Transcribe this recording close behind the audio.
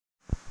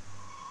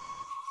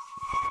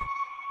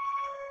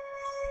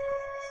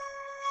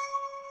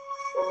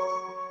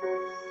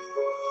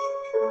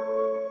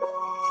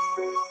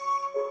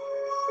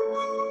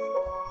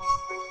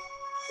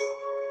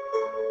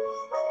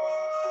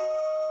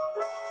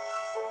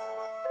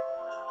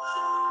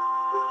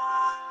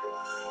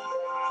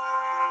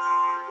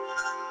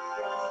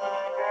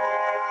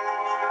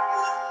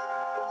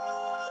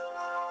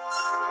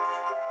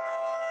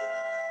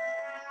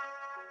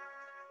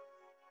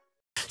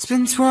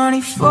been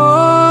 24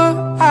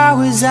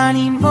 hours, I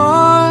need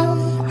more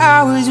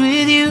hours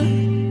with you.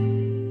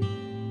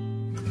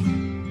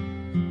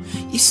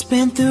 You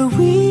spent the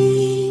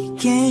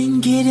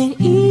weekend getting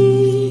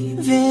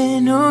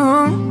even,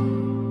 oh.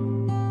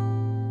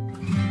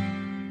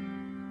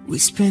 We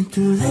spent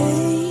the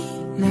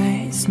late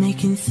nights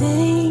making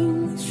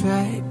things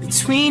right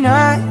between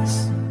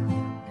us.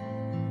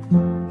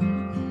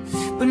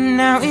 But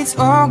now it's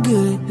all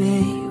good,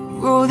 babe.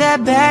 Roll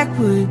that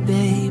backward,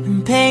 babe,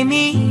 and pay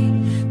me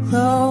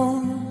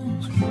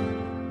close.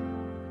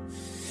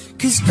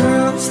 Cause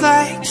girls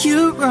like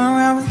you run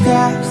around with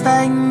guys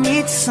like me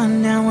till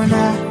sundown. When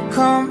I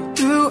come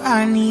through,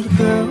 I need a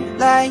girl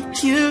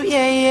like you,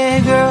 yeah, yeah.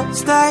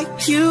 Girls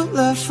like you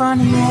love fun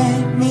and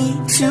let me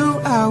too.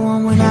 I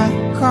want when I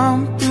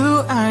come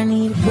through, I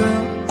need a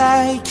girl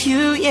like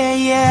you, yeah,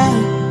 yeah.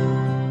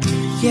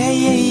 Yeah,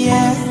 yeah,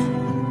 yeah.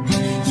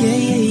 Yeah,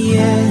 yeah,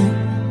 yeah.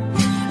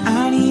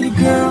 I need a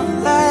girl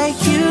like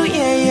you,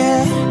 yeah,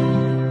 yeah.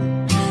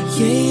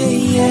 Yeah, yeah,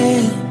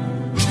 yeah.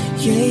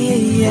 Yeah,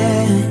 yeah,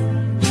 yeah.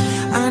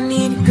 I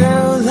need a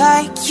girl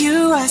like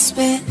you. I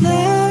spent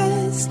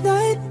last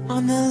night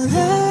on the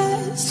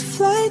last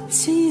flight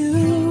to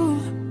you.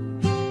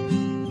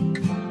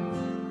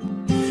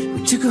 We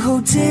took a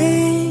whole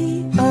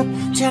day up,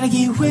 trying to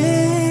get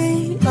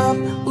way up,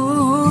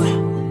 ooh.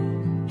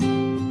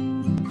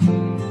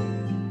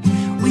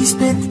 We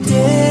spent the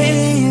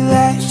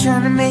daylight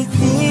trying to make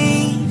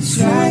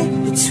things right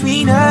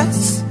between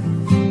us.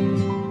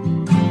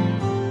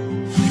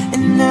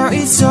 And now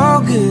it's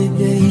all good,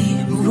 babe.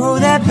 Roll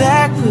that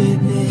backward,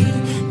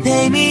 babe.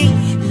 Pay me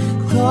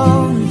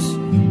close.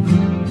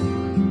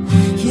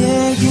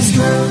 Yeah, cause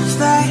girls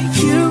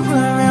like you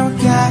run around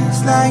with guys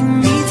like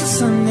me till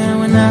sundown.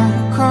 When I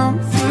come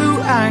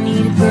through, I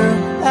need a girl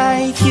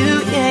like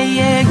you, yeah,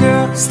 yeah.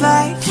 Girls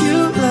like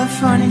you love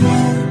fun and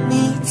let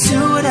me do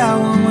what I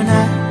want. When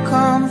I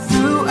come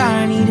through,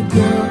 I need a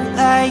girl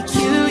like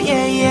you,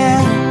 yeah,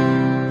 yeah.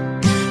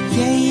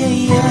 Yeah, yeah,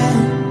 yeah.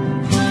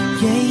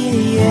 Yeah, yeah,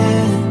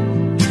 yeah.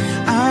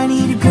 I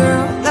need a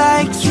girl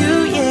like you,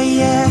 yeah,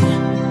 yeah.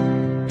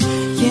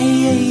 Yeah,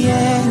 yeah,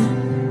 yeah.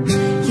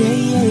 Yeah,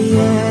 yeah,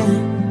 yeah.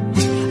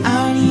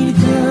 I need a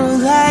girl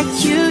like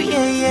you,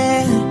 yeah,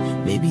 yeah.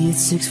 Maybe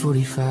it's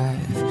 6:45,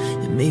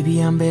 and maybe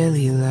I'm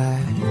barely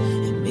alive,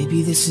 and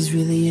maybe this is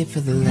really it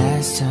for the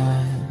last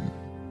time.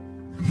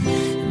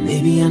 And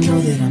maybe I know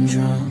that I'm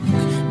drunk,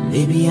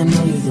 maybe I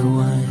know you're the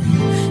one.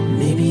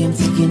 Maybe I'm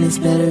thinking it's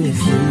better if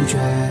you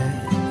drive.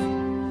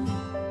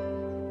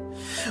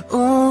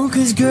 Oh,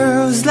 cause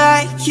girls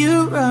like you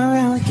run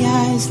around with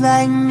guys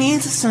like me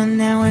till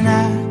sundown. When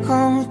I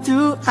come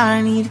through,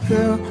 I need a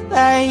girl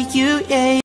like you, yeah.